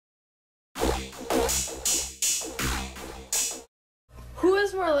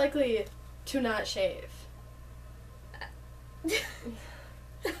is more likely to not shave? It's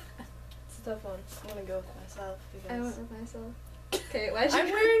a tough one. I'm gonna go with myself because I went with myself. Okay, why'd you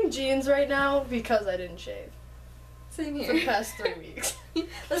I'm wearing jeans right now because I didn't shave Same for here. the past 3 weeks.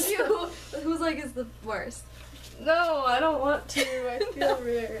 Let's see whose leg is the worst. No, I don't want to. I feel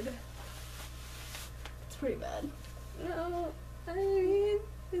weird. It's pretty bad. No, I mean,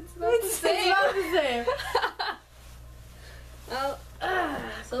 it's not the It's same. not the same. Well,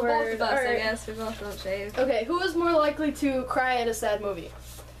 so both Word. of us, I Alright. guess, we both don't shave. Okay, who is more likely to cry at a sad movie?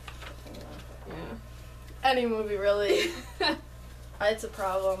 Yeah. Any movie, really. It's a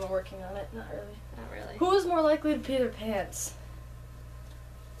problem. I'm working on it. Not really. Not really. Who is more likely to pee their pants?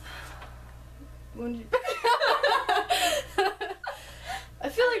 When you I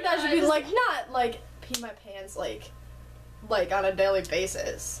feel like that should be like not like pee my pants like on a daily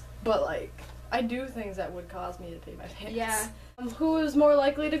basis, but like I do things that would cause me to pee my pants. Yeah. Who is more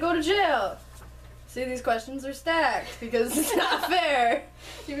likely to go to jail? See, these questions are stacked because it's not fair.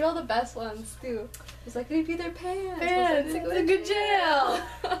 You get all the best ones, too. It's like, they pee their pants. Pants, It's it's a good jail.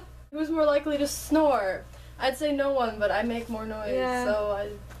 Who's more likely to snore? I'd say no one, but I make more noise, Yeah. so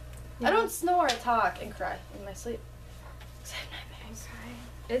I don't snore. I talk and cry in my sleep. 'Cause I have nightmares.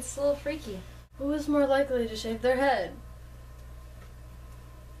 It's a little freaky. Who is more likely to shave their head?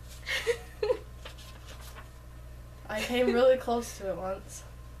 I came really close to it once.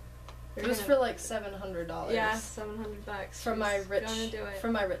 It was for like $700. Yeah, $700 From my rich, Gonna do it.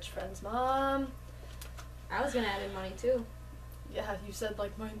 from my rich friend's mom. I was gonna add in money too. Yeah, you said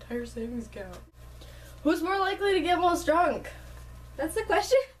like my entire savings account. Who's more likely to get most drunk? That's the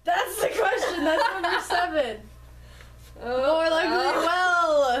question. That's the question. That's number 7. Oh, More likely,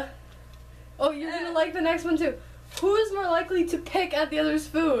 well. Oh, you're gonna like the next one too. Who is more likely to pick at the other's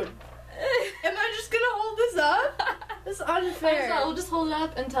food? Am I just gonna hold this up? This is unfair. We'll just hold it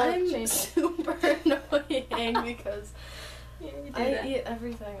up until it I'm changes. super annoying because Yeah, you do I that. eat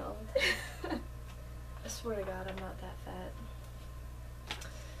everything all the time. I swear to God, I'm not that fat.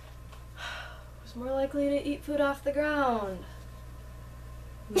 Who's more likely to eat food off the ground?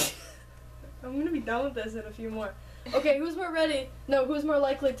 I'm gonna be done with this in a few more. Okay, who's more ready? No, who's more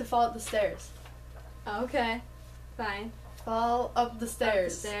likely to fall up the stairs? Okay, fine. Fall up the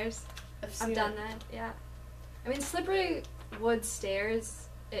stairs. Up the stairs. seen I've done it. that, yeah. I mean, slippery wood stairs,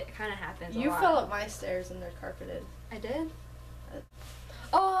 it kind of happens You a lot. fell up my stairs and they're carpeted. I did? Uh,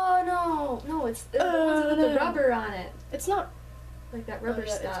 Oh, no, it's the ones with no. the rubber on it. It's not Like that rubber oh,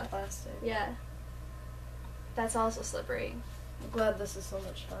 yeah, stuff. It's plastic. Yeah. That's also slippery. I'm glad this is so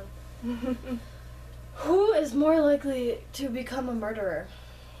much fun. Who is more likely to become a murderer?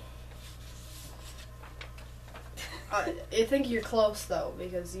 I think you're close though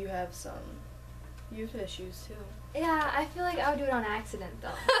because you have youth issues too. Yeah, I feel like I would do it on accident, though.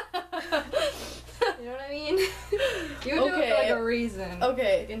 You know what I mean? You would do it for, like, a reason.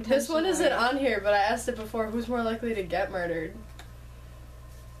 Okay, Like, this one isn't intentionally. on here, but I asked it before. Who's more likely to get murdered?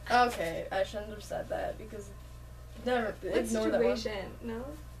 Okay, I shouldn't have said that because never What ignore that one. situation? No?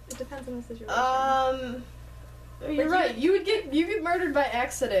 It depends on the situation. You're Like, right. You get murdered by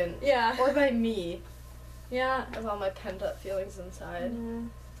accident. Yeah. Or by me. Yeah. With all my pent up feelings inside.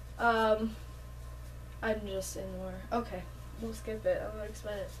 Mm. I'm just in more. Okay, we'll skip it. I'm gonna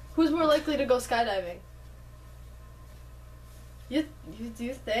explain it. Who's more likely to go skydiving? You do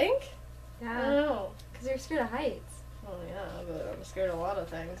you think? I don't Yeah. know. Because you're scared of heights. Well, yeah, but I'm scared of a lot of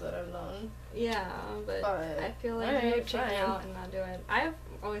things that I've done. Yeah, but But, I feel like alright, you would check me fine. out and not do it. I've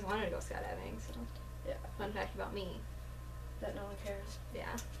always wanted to go skydiving, so. Yeah. Fun fact about me. That no one cares.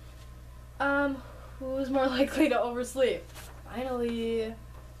 Yeah. Who's more likely to oversleep? Finally.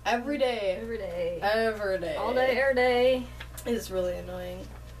 Every day. Every day. Every day. All day, every day. It's really annoying.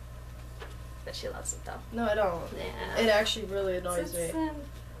 But she loves it, though. No, I don't. Yeah. It actually really annoys It's, me.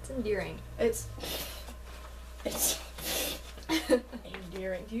 it's endearing. It's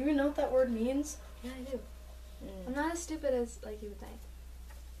endearing. Do you even know what that word means? Yeah, I do. I'm not as stupid as, like, you would think.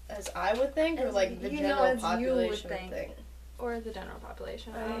 As I would think, or As like the you know, general as you would population would think. think? Or the general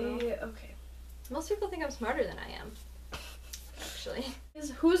population. I don't know. Okay. Most people think I'm smarter than I am. Actually.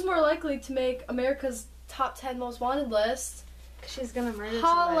 Who's more likely to make America's top 10 most wanted list? She's gonna murder somebody.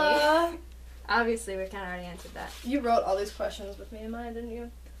 Holla! Obviously, we kind of already answered that. You wrote all these questions with me in mind, didn't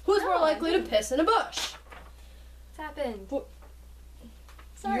you? Who's No, more I likely to didn't. piss in a bush? It's happened. Wh-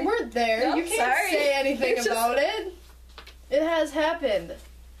 Sorry. You weren't there. No, you can't sorry. say anything It's just- about it. It has happened.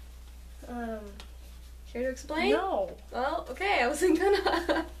 Care to explain? No. Well, okay, I wasn't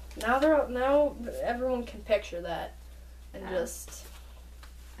gonna. Now everyone can picture that. And Yeah. just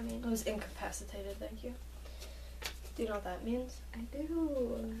I mean, I was incapacitated, thank you. Do you know what that means? I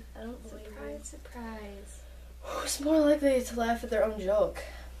do. I don't believe Surprise, you. surprise. Who's more likely to laugh at their own joke?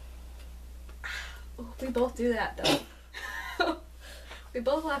 Oh, we both do that, though. We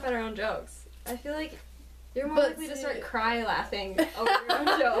both laugh at our own jokes. I feel like you're more likely to start cry laughing over your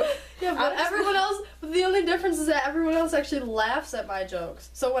own joke. Yeah, but everyone else, the only difference is that everyone else actually laughs at my jokes.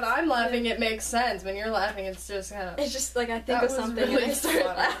 So when I'm laughing, it makes sense. When you're laughing, it's just kind of... It's just like I think of something really and I start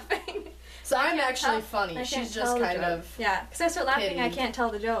laughing. So I'm actually funny. She's just kind of... Yeah, because I start laughing, I can't tell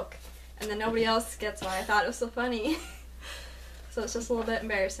the joke. And then nobody else gets why I thought it was so funny. So it's just a little bit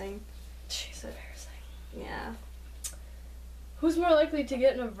embarrassing. She's embarrassing. Yeah. Who's more likely to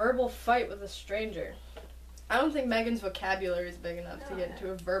get in a verbal fight with a stranger? I don't think Megan's vocabulary is big enough to get into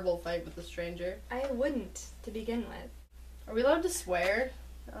a verbal fight with a stranger. I wouldn't, to begin with. Are we allowed to swear?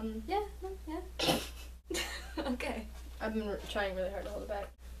 Yeah. Okay. I've been trying really hard to hold it back.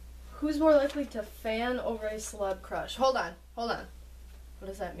 Who's more likely to fan over a celeb crush? Hold on. What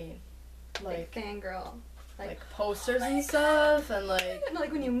does that mean? Like fangirl. Like posters and stuff, and like... And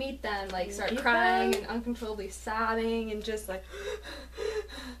like when you meet them, like start crying and uncontrollably sobbing and just like...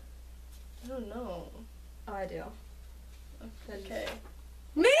 I don't know. Oh, I do. Okay.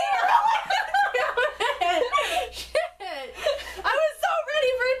 Me? Shit! I was so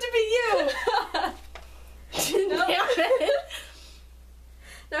ready for it to be you! No. Damn it!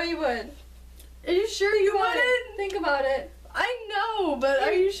 No, you would. Are you sure you wouldn't? Think about it. I know, but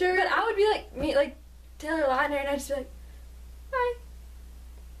are you sure? But I would be like Taylor Lautner, and I'd just be like, hi.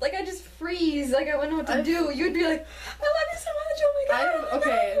 Like, I just freeze, like I wouldn't know what to do. You'd be like, I love you so much, oh my god.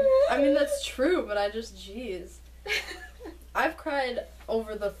 Okay, I mean, that's true, but jeez. I've cried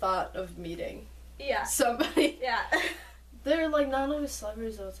over the thought of meeting somebody. Yeah. They're like not always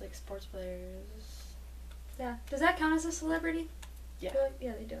celebrities though, it's like sports players. Yeah. Does that count as a celebrity? Yeah.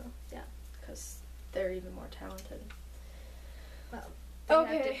 Yeah, they do. Yeah. Because they're even more talented. Well,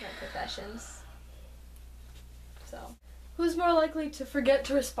 they have different professions. So. Who's more likely to forget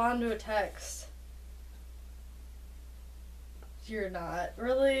to respond to a text? You're not.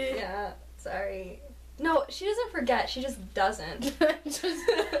 Really? Yeah. Sorry. No, she doesn't forget. She just doesn't. Just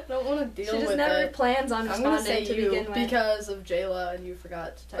don't want to deal with it. She just never plans on responding to begin with. Because of Jayla and you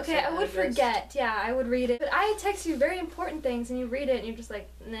forgot to text her. Okay, I would forget. Yeah, I would read it. But I text you very important things and you read it and you're just like,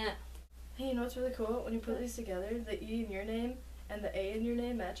 nah. Hey, you know what's really cool? When you put these together, the E in your name and the A in your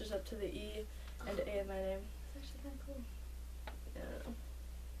name matches up to the E and A in my name. It's actually kind of cool.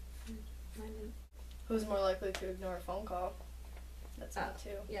 Yeah. Who's more likely to ignore a phone call? That's me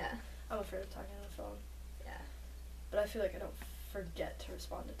too. Yeah. I'm afraid of talking on the phone. Yeah. But I feel like I don't forget to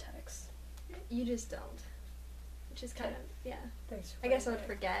respond to texts. You just don't. Which is kind of, yeah. Thanks for I guess I would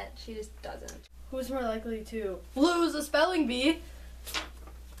forget. She just doesn't. Who's more likely to lose a spelling bee?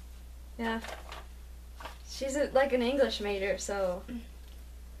 Yeah. She's like an English major, so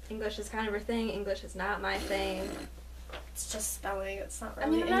English is kind of her thing. English is not my thing. It's just spelling. It's not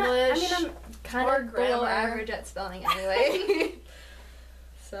really English. I'm kind of below average at spelling anyway.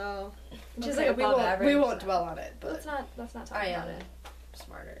 So, she's like above average. We won't dwell on it, but let's not talk about it.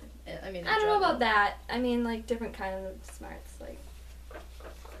 Smarter. I mean, I don't know about that. I mean, like different kind of smarts. Like,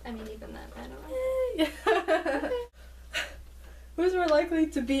 I mean, even that. I don't know. Okay. Who's more likely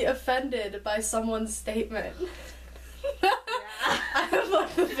to be offended by someone's statement? I have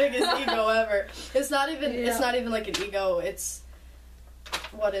like the biggest ego ever. It's not even. Yeah. It's not even like an ego. It's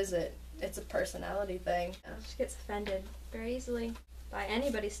what is it? It's a personality thing. Yeah, she gets offended very easily by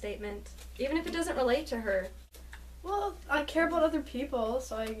anybody's statement, even if it doesn't relate to her. Well, I care about other people,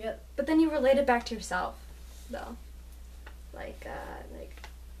 so I get... But then you relate it back to yourself, though. Like,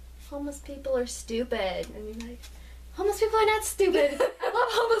 homeless people are stupid. And you're like, homeless people are not stupid. I love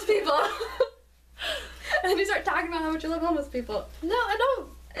homeless people. And you start talking about how much you love homeless people. No, I don't.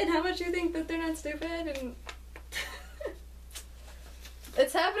 And how much you think that they're not stupid, and...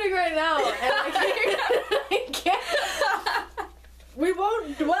 It's happening right now, and I can't. We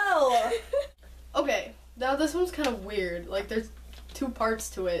won't dwell. Okay, now this one's kind of weird. Like, there's two parts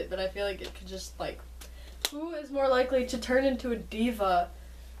to it, but I feel like it could just, like... Who is more likely to turn into a diva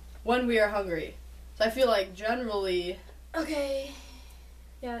when we are hungry? So I feel like generally... Okay.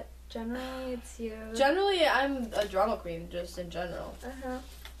 Yeah, generally it's you. Generally, I'm a drama queen, just in general. Uh-huh.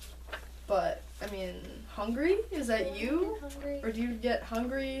 But, I mean, hungry? Is that you? Hungry. Or do you get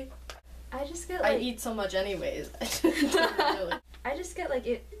hungry? I just get, like... I eat so much anyways. I just get,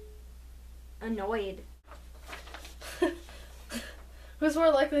 like, annoyed. Who's more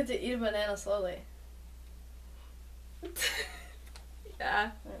likely to eat a banana slowly?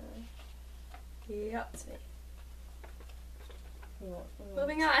 Yeah. Yep. It's me.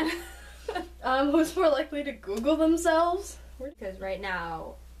 Moving on. Who's more likely to Google themselves? Because right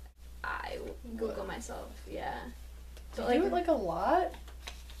now, I Google myself. Yeah. Do you do it like a lot?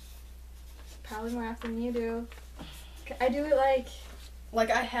 Probably more often than you do. I do it like. Like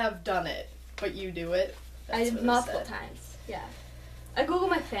I have done it, but you do it. I did multiple times. Yeah. I Google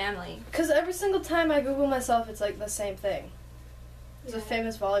my family. Because every single time I Google myself, it's like the same thing. There's a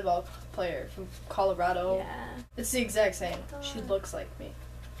famous volleyball player from Colorado. Yeah. It's the exact same. She looks like me.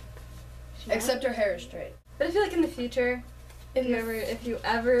 She Except her hair is straight. But I feel like in the future, if you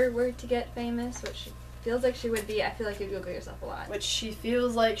ever were to get famous, which feels like she would be, I feel like you'd Google yourself a lot. Which she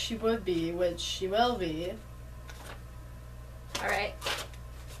feels like she would be, which she will be. Alright.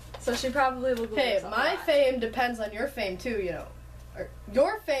 So she probably will Google herself a lot. My fame depends on your fame too, you know. Or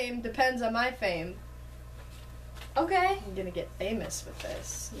your fame depends on my fame. Okay. I'm gonna get famous with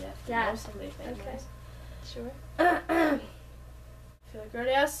this. You have to know somebody famous. Okay. Sure. I feel like I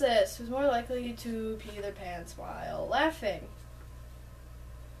already asked this. Who's more likely to pee their pants while laughing?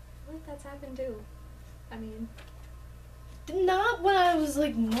 I feel like that's happened too. I mean... Not when I was,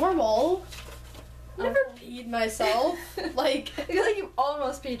 like, normal. I never peed myself. Like... I feel like you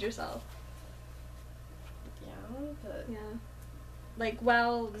almost peed yourself. Yeah, but... Yeah. Like,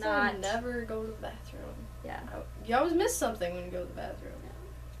 well, not... I never go to the bathroom. Yeah. You always miss something when you go to the bathroom.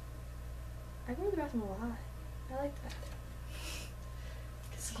 Yeah. I go to the bathroom a lot. I like the bathroom.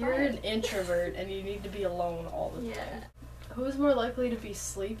 Because you're an introvert and you need to be alone all the time. Who's more likely to be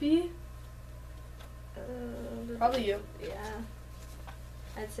sleepy? Probably you. Yeah.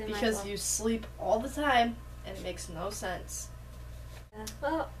 I'd say because myself. you sleep all the time and it makes no sense. Yeah.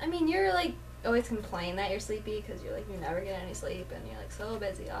 Well, I mean, you're like always complain that you're sleepy because you're like you never get any sleep and you're like so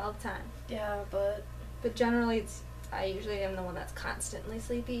busy all the time. Yeah, but generally I usually am the one that's constantly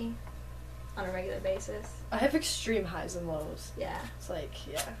sleepy on a regular basis. I have extreme highs and lows. Yeah. It's like,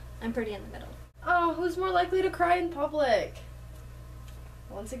 yeah. I'm pretty in the middle. Oh, who's more likely to cry in public?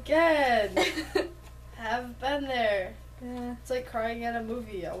 Once again. Have been there. Yeah. It's like crying at a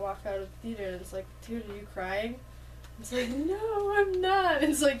movie. I walk out of the theater and it's like, dude, are you crying? It's like, no, I'm not.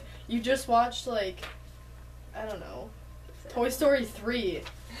 It's like, you just watched, like, I don't know, Toy Story 3.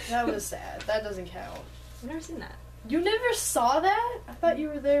 That was sad. That doesn't count. I've never seen that. You never saw that? I thought you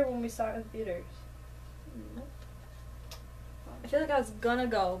were there when we saw it in theaters. Nope. I feel like I was gonna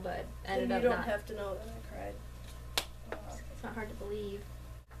go, but ended up not. You don't have to know that I cried. It's not hard to believe.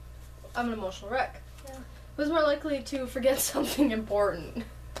 I'm an emotional wreck. Yeah. Who's more likely to forget something important?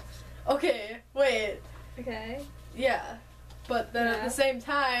 Okay, wait. Okay. Yeah. But then at the same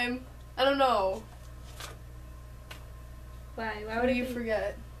time, I don't know. Why? What do you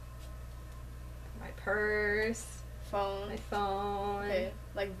forget? My purse. Phone. My phone. Okay,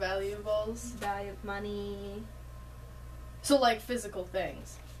 like valuables. Value of money. So like physical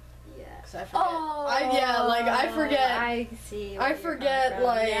things. Yeah. Cause I forget. Oh. I forget. I see. I forget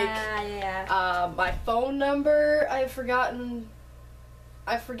like. Yeah. My phone number. I've forgotten.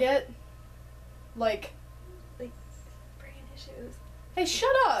 I forget. Like brain issues. Hey,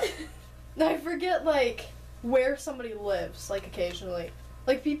 shut up! I forget like where somebody lives. Like occasionally.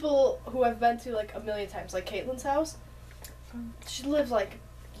 Like people who I've been to like a million times, like Caitlin's house. She lives like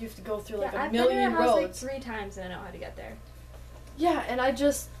you have to go through like a million I've been to her house, roads. like 3 times and I know how to get there. Yeah, and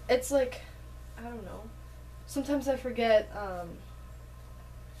it's like I don't know. Sometimes I forget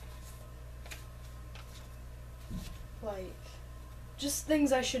like just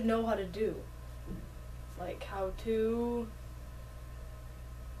things I should know how to do. Like how to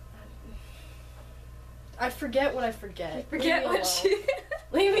I forget what I forget. Forget what she...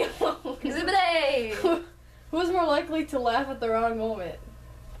 Leave me alone. Exhibit A! Who's more likely to laugh at the wrong moment?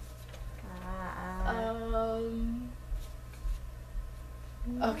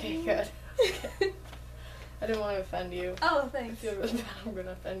 Okay, good. Okay. I didn't want to offend you. Oh, thanks. I feel really bad. I'm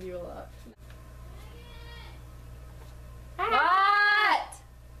gonna offend you a lot. What?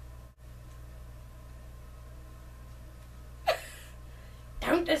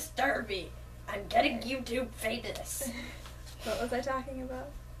 Don't disturb me. I'm getting YouTube famous. What was I talking about?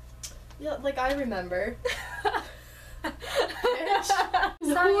 Yeah, like I remember.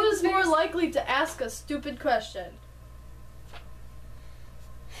 Who Who is more likely to ask a stupid question?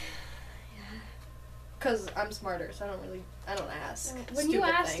 Because I'm smarter, so I don't ask. When you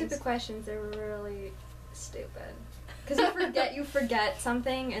ask stupid questions, they're really stupid. Because you forget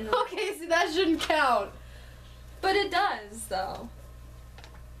something and... Okay, see, that shouldn't count. But it does, though.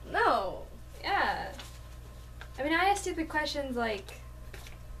 No. Yeah. I mean, I ask stupid questions like...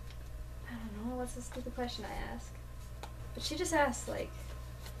 I don't know, what's the stupid question I ask? But she just asks, like...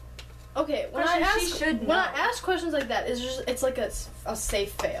 Okay, when I ask questions like that, it's like a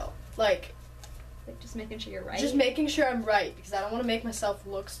safe fail. Like, Like, just making sure you're right? Just making sure I'm right, because I don't want to make myself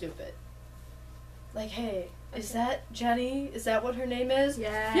look stupid. Like, hey, is that Jenny? Is that what her name is?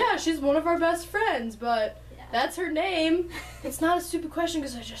 Yeah. Yeah, she's one of our best friends, but Yeah. that's her name. It's not a stupid question,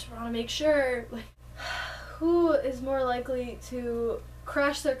 because I just want to make sure. Like, who is more likely to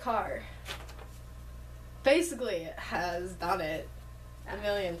crash their car? Basically, has done it a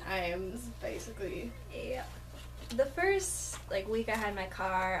million times, basically. Yeah. The first, like, week I had my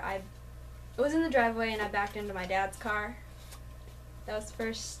car, I was in the driveway and I backed into my dad's car. That was the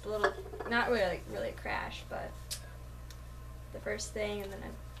first little, not really a crash, but the first thing, and then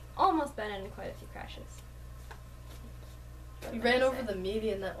I've almost been in quite a few crashes. You ran over the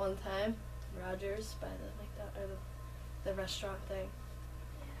median that one time, Rogers, by the restaurant thing.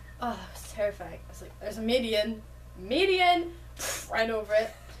 Oh, that was terrifying. I was like, there's a median, pff, right over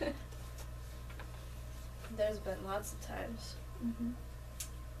it. There's been lots of times.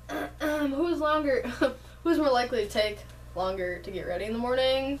 Mm-hmm. Who's more likely to take longer to get ready in the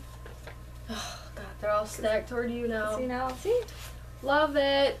morning? Oh, God, they're all stacked toward you now. See? Love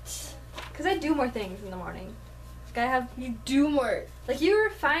it. Because I do more things in the morning. Like, You do more. like, you were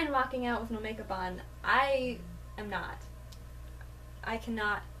fine walking out with no makeup on. I am not. I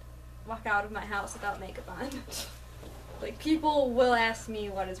cannot walk out of my house without makeup on. Like, people will ask me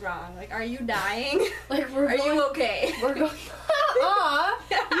what is wrong. Like, are you dying? Like, Are you okay? We're going.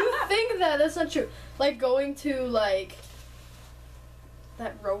 You think that? That's not true. Like going to like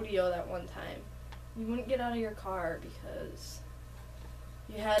that rodeo that one time. You wouldn't get out of your car because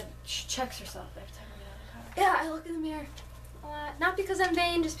she checks herself every time we get out of the car. Yeah, I look in the mirror a lot. Not because I'm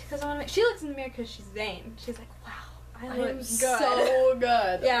vain, just because I want to make. She looks in the mirror because she's vain. She's like, wow, I I look am good. so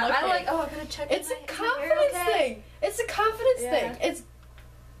good. Yeah, Okay. I like. Oh, I'm gonna check. It's a is my hair confidence okay? thing. It's a confidence Yeah. thing.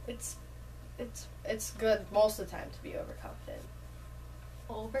 It's good most of the time to be overconfident.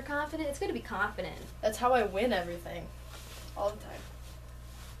 Overconfident. It's good to be confident. That's how I win everything, all the time.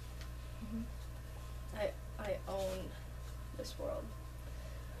 Mm-hmm. I own this world.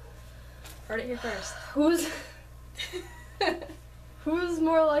 Heard it here first. Who's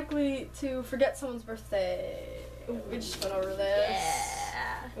more likely to forget someone's birthday? We just went over this.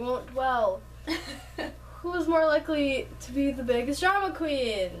 Yeah. We won't dwell. Who's more likely to be the biggest drama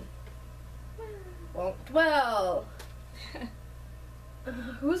queen? Won't dwell.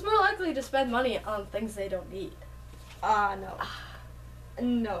 Who's more likely to spend money on things they don't need? No.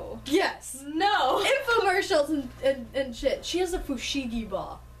 No. Yes. No. Infomercials and shit. She has a fushigi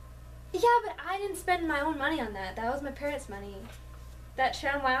ball. Yeah, but I didn't spend my own money on that. That was my parents' money. That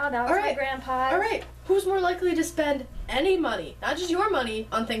ShamWow, that was my grandpa's. Alright. Who's more likely to spend any money, not just your money,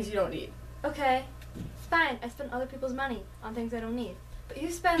 on things you don't need? Okay. Fine. I spend other people's money on things I don't need. But you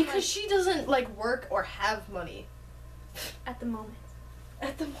spend Because she doesn't like work or have money. at the moment.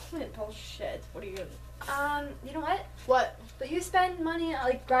 At the moment. Bullshit. What are you gonna... You know what? What? But you spend money on,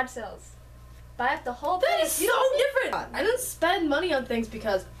 like, garage sales. Buy up the whole That place. is so different! I don't spend money on things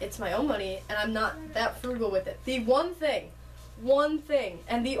because it's my own money and I'm not that frugal with it. The one thing,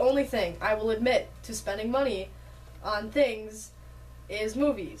 and the only thing I will admit to spending money on things is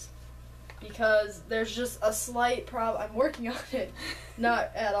movies. Because there's just a slight problem. I'm working on it. Not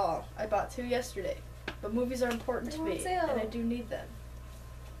at all. I bought 2 yesterday. But movies are important to They're on me, sale. and I do need them.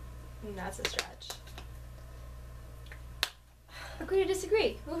 That's a stretch. Agree to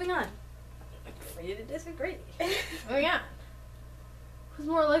disagree. Moving on. Free to disagree. Oh yeah. Who's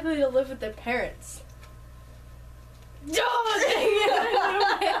more likely to live with their parents?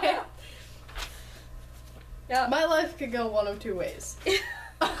 Oh, dang it! Yeah. My life could go one of 2 ways.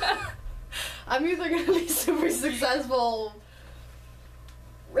 I'm either gonna be super successful,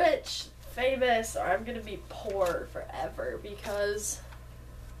 rich, famous, or I'm gonna be poor forever because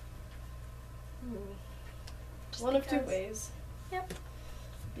Just one of 2 because. ways. Yep.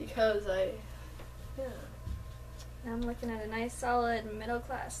 Because yeah. I'm looking at a nice, solid middle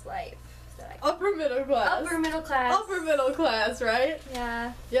class life. That I Upper middle class. Upper middle class. Upper middle class, right?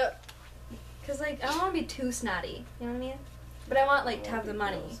 Yeah. Yep. Cause like I don't want to be too snotty. You know what I mean? But I want like to have the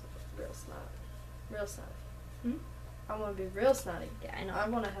money. Real snot. Real snotty. Hmm? I want to be real snotty. Yeah, I know. I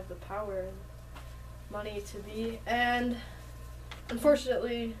want to have the power and money to be, and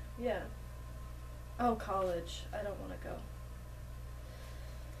unfortunately, yeah. Oh, college. I don't want to go.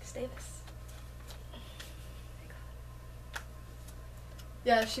 Davis.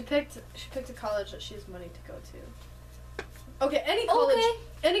 Yeah, she picked a college that she has money to go to. Okay,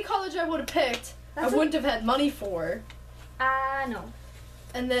 any college I would have picked, I wouldn't have had money for. No.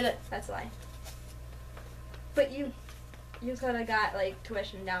 And then That's a lie. But you could have got like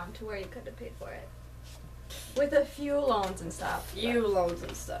tuition down to where you could have paid for it. With a few loans and stuff. You loans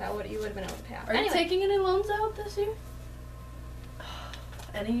and stuff. That you would have been able to pay off. Are you taking any loans out this year?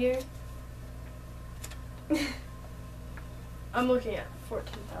 Any year? I'm looking at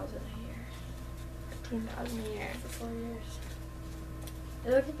 14,000 a year. 15,000 a year. For 4 years.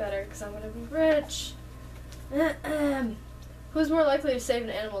 It'll get better because I'm gonna be rich. Who's more likely to save an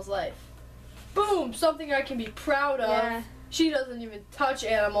animal's life? Boom! Something I can be proud of. Yeah. She doesn't even touch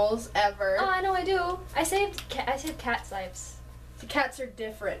animals ever. Oh, I know I do. I saved cats' lives. The cats are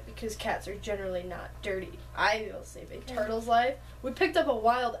different because cats are generally not dirty. I will save a turtle's life. We picked up a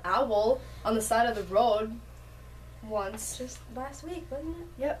wild owl on the side of the road once. Just last week, wasn't it?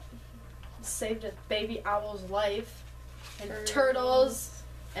 Yep. Saved a baby owl's life. And Turtles. turtles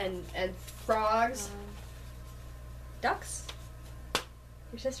and frogs. Ducks.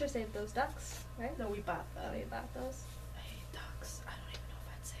 Your sister saved those ducks, right? No, we bought Oh, them. you bought those? I hate ducks. I don't even know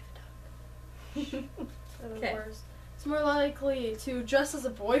if I'd save a duck. They're the Okay. worst. It's more likely to dress as a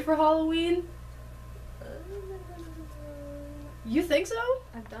boy for Halloween. You think so?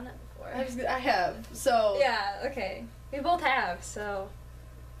 I've done it before. I have. So Yeah, okay. We both have, so.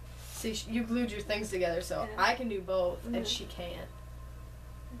 see, you glued your things together, so Yeah. I can do both, Mhm. and she can't.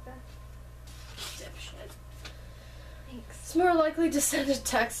 Okay. Dipshit. Thanks. It's more likely to send a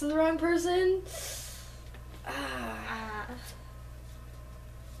text to the wrong person.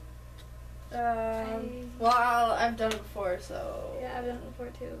 Well, I've done it before, so. Yeah, I've done it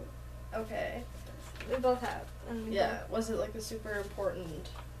before too. Okay. We both have. And we Yeah. Was it like a super important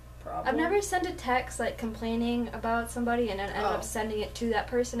problem? I've never sent a text like complaining about somebody and then ended Oh. up sending it to that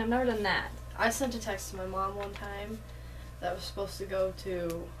person. I've never done that. I sent a text to my mom one time that was supposed to go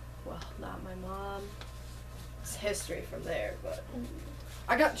to, well, not my mom. It's history from there, but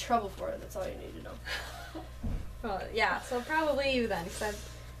I got in trouble for it. That's all you need to know. Well, yeah, so probably you then, because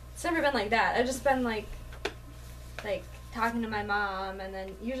it's never been like that. I've just been like talking to my mom, and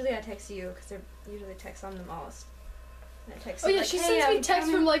then usually I text you because they're usually text on the most. And I text Oh you, yeah, like, she hey, sends me I'm texts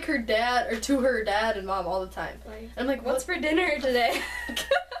coming- from like her dad or to her dad and mom all the time. Like, I'm like, what's for dinner today?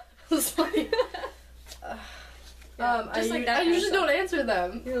 It's like, Yeah, just like that I kind of usually stuff. don't answer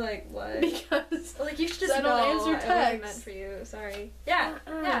them You're like, what? because Like, you should just I don't know answer it wasn't meant texts. for you. Sorry. Yeah,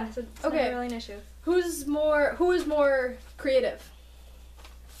 yeah. So it's Okay. not really an issue. who is more creative?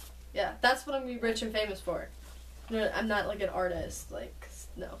 Yeah, that's what I'm gonna be rich and famous for. No, I'm not like an artist. Like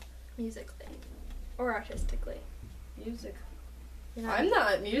no Musically. Or artistically. music. You're not I'm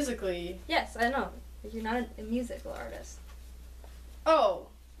not musically. Yes, I know. But you're not a musical artist. Oh,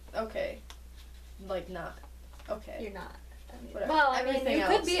 okay. Like not. Okay. You're not. I mean, Whatever. well, I mean, Everything you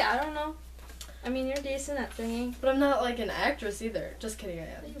could else. be. I don't know. I mean, you're decent at singing. But I'm not like an actress either. Just kidding, I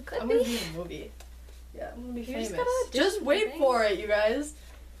am. You could I'm gonna be. be in a movie. Yeah, I'm gonna be You famous. just gotta audition Just for wait things. for it, you guys.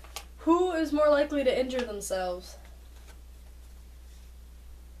 Who is more likely to injure themselves?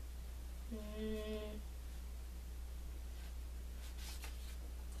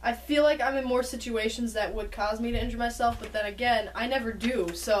 I feel like I'm in more situations that would cause me to injure myself, but then again, I never do.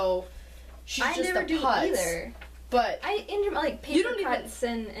 So she's I just never a do putz. either. But I injure my like paper You don't even- cuts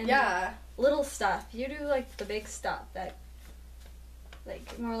and yeah, little stuff. You do like the big stuff that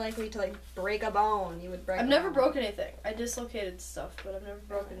like more likely to like break a bone. You would break. I've a never bone. broken anything. I dislocated stuff, but I've never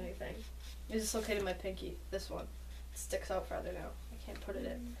broken anything. I dislocated my pinky. This one it sticks out farther now. I can't put it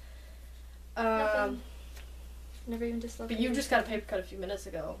in. Nothing. Never even dislocated. But you just got a paper cut a few minutes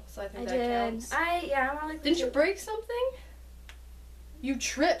ago, so I I think that did. counts. I'm more likely Didn't you to- break something? You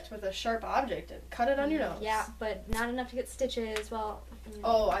tripped with a sharp object and cut it on your nose. Yeah, but not enough to get stitches. Well.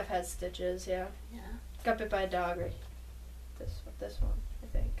 Oh, I've had stitches. Yeah. Yeah. Got bit by a dog. Right. This one, I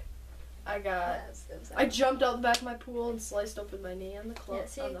think. I got. It was I jumped out the back of my pool and sliced open my knee on the Yeah,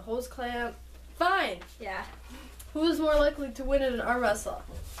 see? on the hose clamp. Fine. Yeah. Who is more likely to win in an arm wrestle?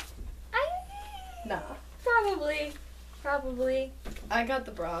 Nah. Probably. I got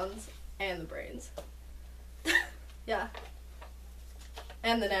the bronze and the brains. Yeah.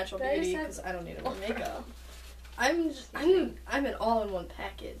 And the natural But I just beauty have- because I don't need any more makeup. I'm an all-in-one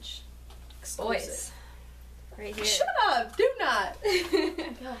package. Exclusive. Boys. Right here. Shut up! Do not.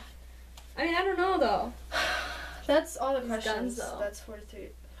 God. I mean, I don't know though. That's all the These questions. guns, though. That's 43.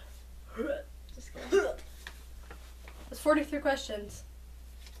 Just kidding. That's 43 questions.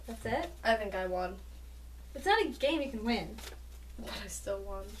 That's it? I think I won, It's not a game you can win. but I still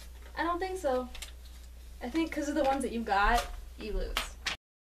won. I don't think so. I think because of the ones that you got, you lose.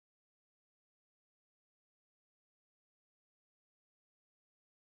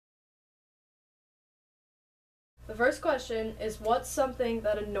 The first question is, what's something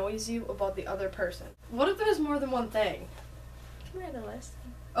that annoys you about the other person? What if there's more than one thing? Can we write a list?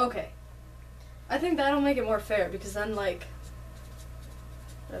 Okay. I think that'll make it more fair because then like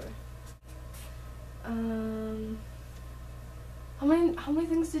whatever. How many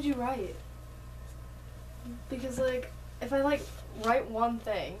things did you write? Because like if I like write one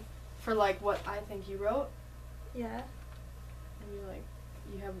thing for like what I think you wrote, Yeah. and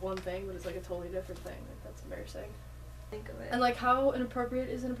you have one thing but it's like a totally different thing, like that's embarrassing. Think of it. And like how inappropriate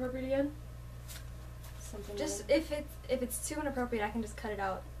is inappropriate again? Something Just like if it's too inappropriate, I can just cut it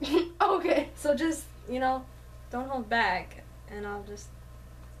out. Okay. So just, you know, don't hold back, and I'll just,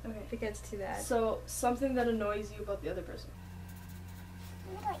 Okay. if it gets too bad. So something that annoys you about the other person.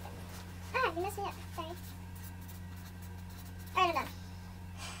 Ah, you messed me up. Sorry. Alright, I'm done.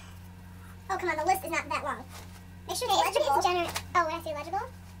 Oh, come on, the list is not that long. Make sure it's legible. Oh, when I say legible?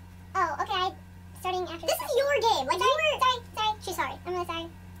 Oh, okay, starting after this is your game. Like, sorry. She's sorry. I'm really sorry.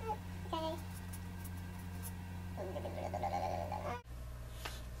 Okay.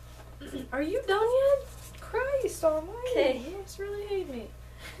 Are you done yet? Christ almighty. Okay. You must really hate me.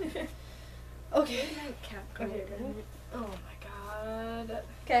 Okay. Okay, Okay, ready? Oh my god.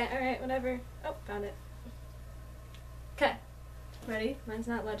 Okay, alright, whatever. Oh, found it. Okay. Ready? Mine's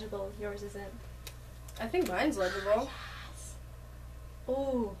not legible, yours isn't. I think mine's legible.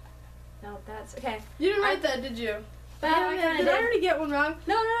 Ooh. No, that's, okay. You didn't write that, did you? But I kinda did I already get one wrong?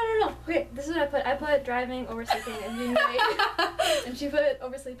 No. Okay, this is what I put. I put driving, oversleeping, and being late. And she put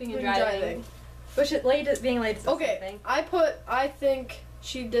oversleeping and driving. Which is being late is the same Okay, thing. I think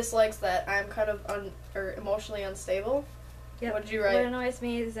she dislikes that I'm kind of emotionally unstable. Yep. What did you write? What annoys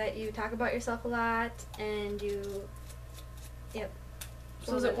me is that you talk about yourself a lot, and you... Yep.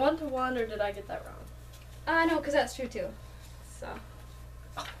 So is it 1-to-1 or did I get that wrong? No, because that's true too. So.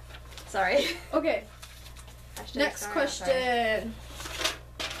 Sorry. Okay. Hashtag Next sorry, question.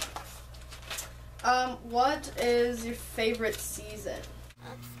 What is your favorite season?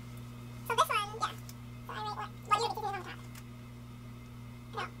 So this one, yeah. So I write what your favorite season is on top.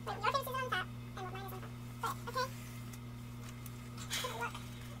 No, wait, your favorite season is on top, and what mine is on top. But, okay.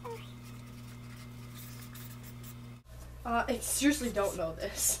 I seriously don't know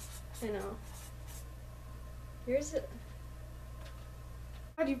this. I know. Yours.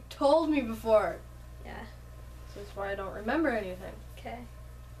 God, you've told me before. Yeah. That's why I don't remember anything. Okay.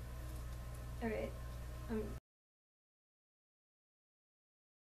 All right. I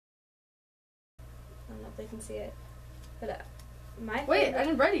don't know if they can see it, but my Wait, favorite- I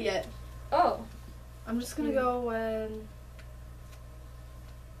didn't write it yet. Oh. I'm just gonna go when.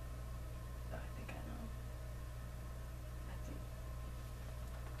 Oh, I think I know.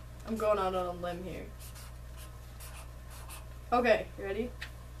 I'm going out on a limb here. Okay, you ready?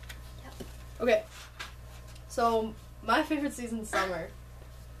 Yep. Okay. So my favorite season's summer.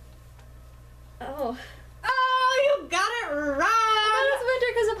 Oh. Oh, you got it right. It's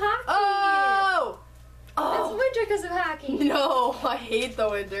winter because of hockey. Oh. It's winter because of hockey. No, I hate the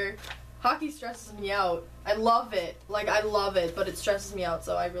winter. Hockey stresses me out. I love it. Like, I love it, but it stresses me out,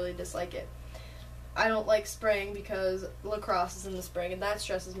 so I really dislike it. I don't like spring because lacrosse is in the spring, and that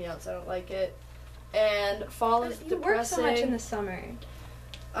stresses me out, so I don't like it. And fall is You depressing. work so much in the summer.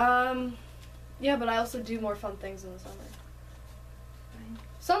 Yeah, but I also do more fun things in the summer. Fine.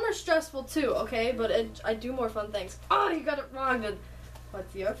 Summer's stressful too, okay? But I do more fun things. Oh, you got it wrong. Then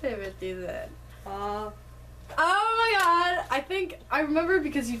what's your favorite season? Oh my god! I think I remember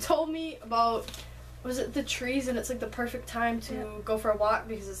because you told me about, was it the trees, and it's like the perfect time to go for a walk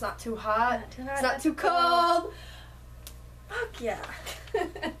because it's not too hot. Not too hot, It's not not too too cold. Fuck yeah.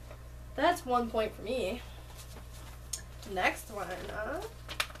 That's 1 point for me. Next one,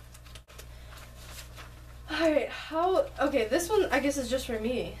 Alright, okay, this one I guess is just for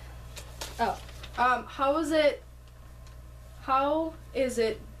me. Oh. How is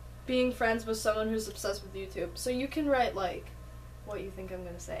it being friends with someone who's obsessed with YouTube? So you can write, like, what you think I'm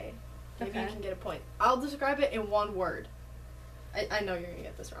gonna say. Maybe you Okay. can get a point. I'll describe it in one word. I know you're gonna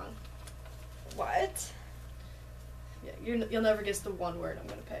get this wrong. What? Yeah, you'll never guess the one word I'm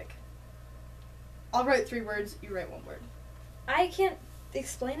gonna pick. I'll write 3 words, you write 1 word. I can't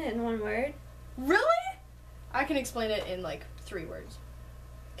explain it in one word. Really? I can explain it in, like, 3 words.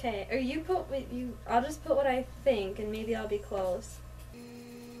 Okay, or you put what you. I'll just put what I think, and maybe I'll be close.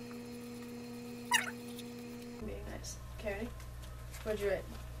 Being nice. Okay, ready? What'd you write?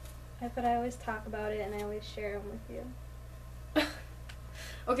 I put I always talk about it, and I always share them with you.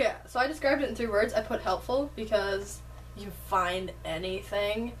 Okay, so I described it in 3 words. I put helpful because you find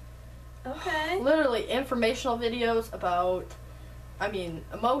anything. Okay. Literally informational videos about,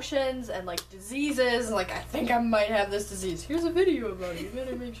 emotions and like diseases. And, like, I think I might have this disease. Here's a video about it. You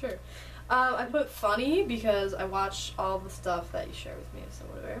better make sure. I put funny because I watch all the stuff that you share with me, so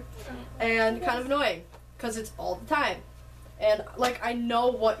whatever. And kind of annoying because it's all the time. And, like, I know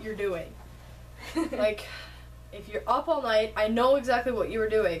what you're doing. Like, if you're up all night, I know exactly what you were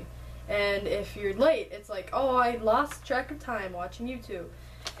doing. And if you're late, it's like, oh, I lost track of time watching YouTube.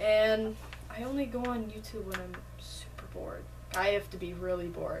 And I only go on YouTube when I'm super bored. I have to be really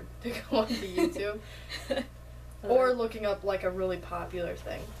bored to go onto YouTube. Or looking up, like, a really popular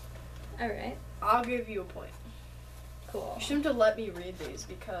thing. Alright. I'll give you a point. Cool. You shouldn't have let me read these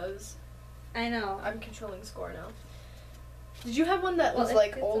because I know. I'm controlling score now. Did you have one that was, Well,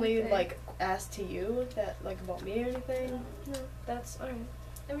 like, it's only, okay. like, asked to you? That, like, about me or anything? No, that's alright.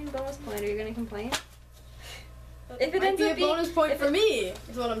 I mean, bonus point. Are you gonna complain? If If it might ends be up a bonus being- point if for it- me,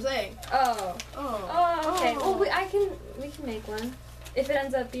 is what I'm saying. Oh. Oh. Oh, okay. Oh. Well, we can make one. If it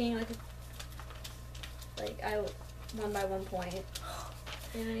ends up being I won by 1 point. You know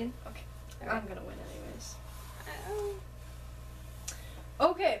what I mean? Okay. Alright. I'm gonna win anyways. Oh.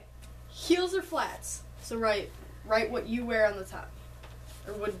 Okay. Heels or flats? So write what you wear on the top.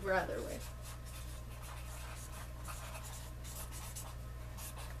 Or would rather wear.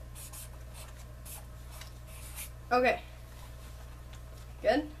 Okay.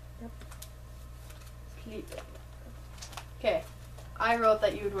 Good? Yep. Okay. I wrote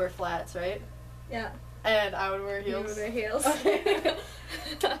that you would wear flats, right? Yeah. And I would wear heels. You would wear heels. Okay.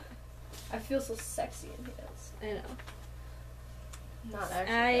 I feel so sexy in heels. I know. Not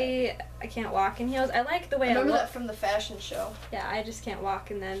actually. I can't walk in heels. I like the way I remember look. that from the fashion show. Yeah, I just can't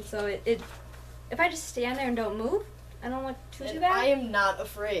walk in them. So it if I just stand there and don't move, I don't look too And bad. I am not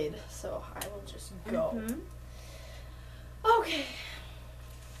afraid, so I will just go. Mhm. Okay.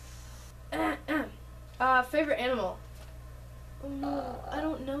 Favorite animal? I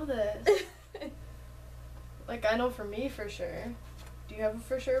don't know this. Like, I know for me for sure. Do you have a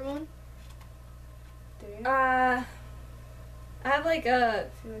for sure one? Do you? I have like a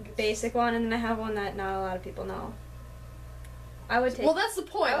I feel like it's- basic one, and then I have one that not a lot of people know. I would take. Well, that's the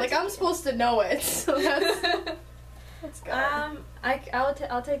point. I would Like, take I'm it. supposed to know it, so that's good.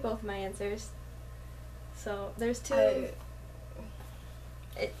 I'll take both of my answers. So there's two.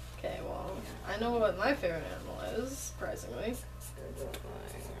 Okay, well, I know what my favorite animal is, surprisingly.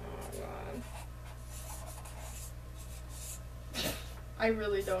 I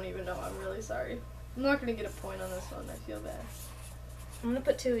really don't even know. I'm really sorry. I'm not gonna get a point on this one. I feel bad. I'm gonna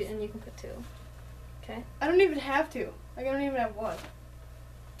put 2, and you can put 2. Okay. I don't even have to. Like, I don't even have one.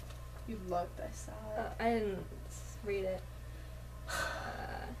 You looked. I saw it. I didn't read it.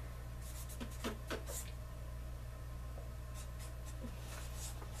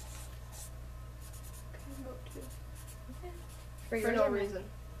 For yours no or mine? reason.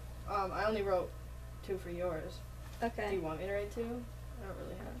 I only wrote 2 for yours. Do Okay. you want me to write 2? I don't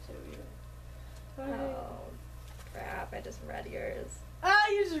really have to either. Oh, crap! I just read yours. Ah,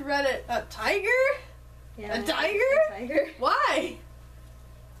 you just read it. A tiger? Yeah. A tiger? A tiger. Why?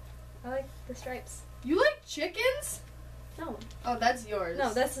 I like the stripes. You like chickens? No. Oh, that's yours.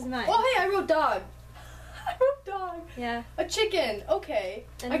 No, this is mine. Oh, hey, I wrote dog. I wrote dog. Yeah. A chicken. Okay.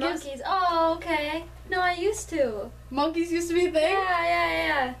 And I guess monkeys. Oh, okay. No, I used to. monkeys used to be a thing?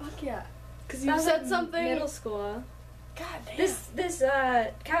 Yeah. Fuck yeah. Because That you was, said like, something. Middle school. God damn. This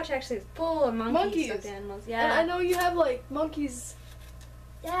couch actually is full of Monkeys. stuffed animals. And Yeah. I know you have, like, monkeys.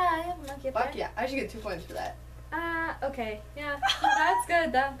 Yeah, I have a monkey up Fuck there. yeah. I should get 2 points for that. Okay. Yeah. No, that's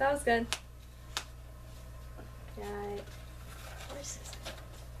good. That was good. Yeah. Horses.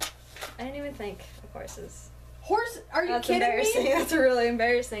 I didn't even think of horses. Horse? Are you That's kidding embarrassing. me? That's really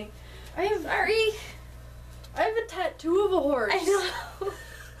embarrassing. I have a tattoo of a horse. I know.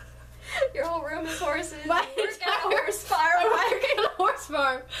 Your whole room is horses. My You work at a entire- horse farm. I work at a horse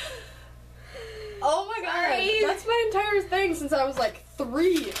farm. Oh my god. Sorry. That's my entire thing since I was like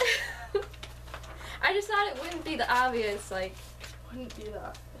 3. I just thought it wouldn't be the obvious, like, Wouldn't be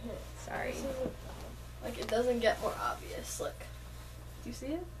that. sorry. This isn't- Like, it doesn't get more obvious. Look. Do you see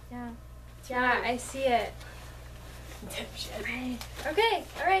it? Yeah. It's Yeah, right. I see it. Dipshit. Right. Okay,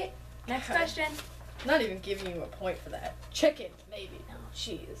 alright. Next Okay. question. I'm not even giving you a point for that. Chicken, maybe. No,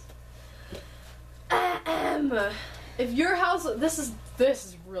 cheese. If your house, this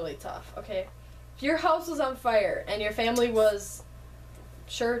is really tough. Okay, if your house was on fire and your family was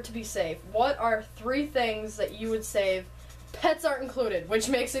sure to be safe, what are 3 things that you would save? Pets aren't included, which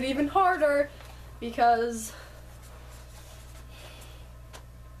makes it even harder because.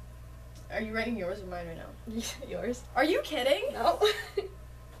 Are you writing yours or mine right now? Yours? Are you kidding? No.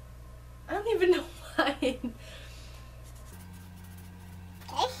 I don't even know mine.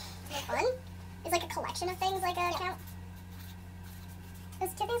 Okay, is it fun? Is like a collection of things like a count? It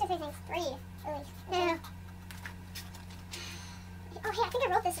was 2 things or 3 things? 3, at least. No. Oh, hey, I think I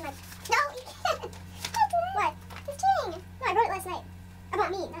wrote this in my... No, you can't. What? It's cheating. No, I wrote it last night. About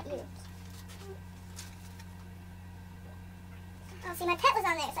me, not you. Oh, see, my pet was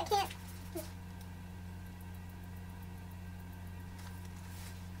on there, so I can't...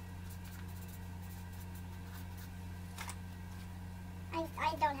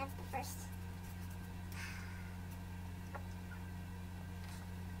 I don't have the first...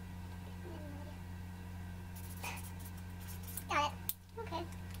 Got it. Okay.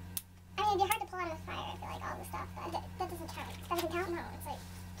 I mean, it'd be hard to pull out of the fire, I feel like, all the stuff, but that doesn't count. That doesn't count? No, it's like,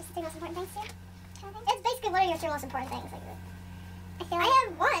 just the 3 most important things, too? Kind of thing? It's basically, what are your 3 most important things? Like, I feel like I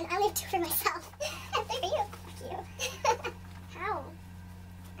have 1. I only have 2 for myself. I have 3 for you. Fuck you. How?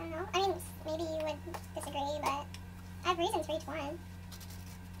 I don't know. I mean, maybe you would disagree, but I have reasons for each one.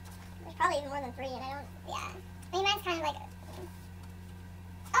 There's probably even more than 3, and I don't, yeah. I mean, mine's kind of like,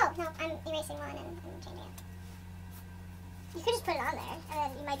 oh, no, I'm erasing 1 and I'm changing it. You could just put it on there, and then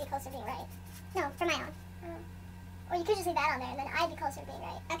you might be closer to being right. No, for my own. Or you could just leave that on there, and then I'd be closer to being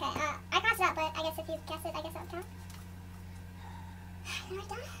right. Okay, I crossed it out, but I guess if you guess it, I guess that would count. Am I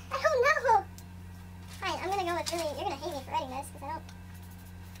done? I don't know! Fine, I'm gonna go with really, you're gonna hate me for writing this, because I don't...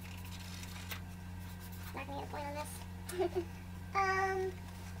 I'm not gonna get a point on this.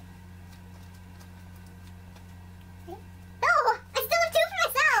 No! I still have 2 for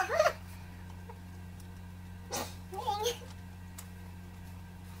myself! Waiting.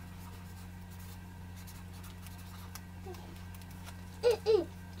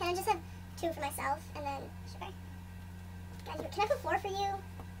 Can I just have 2 for myself, and then, sure. Can I put 4 for you?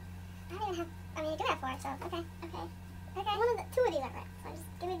 I don't even have, I mean, I do have 4, so, okay. Okay. 2 of these aren't right, so I'm just,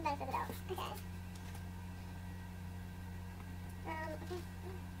 give me the benefit of the doubt. Okay. Okay.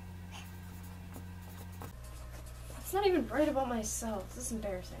 It's not even right about myself. This is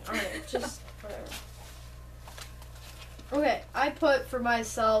embarrassing. Alright, just whatever. Okay, I put for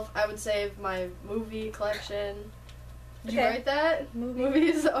myself, I would save my movie collection. Did you write that?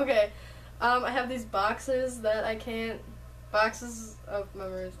 Movies? Okay. I have these boxes that I can't... Boxes of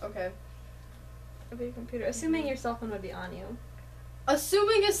memories. Okay. Of your computer. Assuming your cell phone would be on you.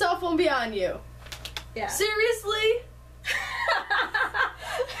 Assuming your cell phone be on you. Yeah. Seriously?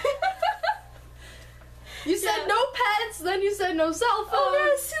 You said no pets, then you said no cell phone. Oh,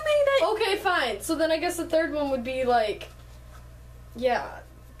 we're assuming that... Okay, fine. So then I guess the third one would be like... Yeah.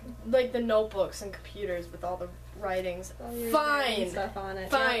 Like the notebooks and computers with all the writings. all your Fine. writing stuff on it.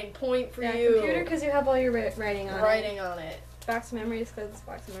 Fine. Yeah. Point for Yeah, you. computer because you have all your writing on it. Writing on it. Box of memories because it's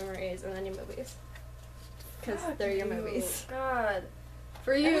box of memories, and then your movies. Because Fuck they're your you. movies. God.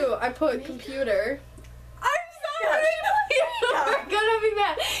 For you, I put computer. I'm sorry. You're gonna be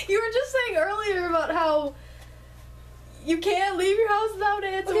mad. You were just saying earlier about how you can't leave your house without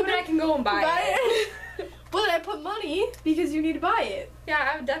it. Okay, but I can go and buy it. But I put money because you need to buy it.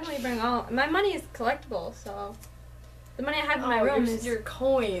 Yeah, I would definitely bring all. My money is collectible, so the money I have in my room is your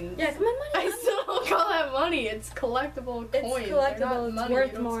coins. Yeah, come on, money. I still don't call that money. It's collectible It's coins. collectible, They're not it's money. worth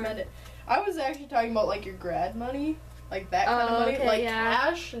You don't more. spend it. I was actually talking about like your grad money, like that kind of money, okay, like yeah.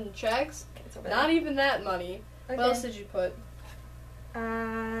 cash and checks. Okay, it's over Not there. even that money. Okay. What else did you put?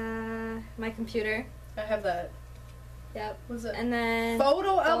 My computer. I have that. Yep. Was it And then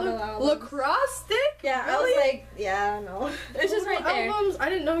photo album? albums. Lacrosse stick? Yeah, I Really? was like, yeah, no. It's just right there. Albums? I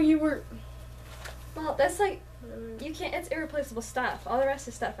didn't know you were. Well, that's like, you can't, it's irreplaceable stuff. All the rest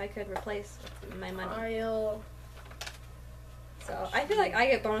is stuff I could replace with my money. File. So, I feel like I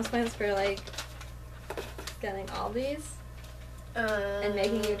get bonus points for, like, getting all these and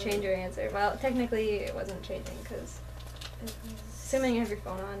making you change your answer. Well, technically, it wasn't changing, because assuming you have your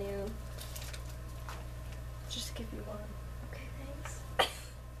phone on you. Just give you one. Okay, thanks.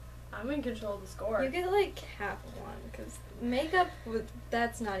 I'm in control of the score. You get, like, half of one, because makeup,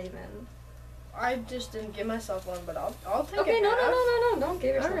 that's not even. I just didn't give myself one, but I'll take Okay, it. no, don't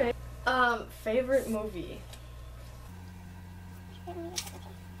give yourself. Alright. Favorite movie? Okay.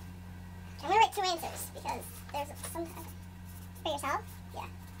 I'm gonna write 2 answers because there's some. For yourself? Yeah.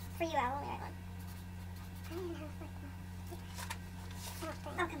 For you, I'll only write 1. I don't even have like one. Oh,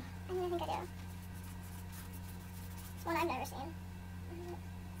 come on. I mean, I think I do. It's one I've never seen.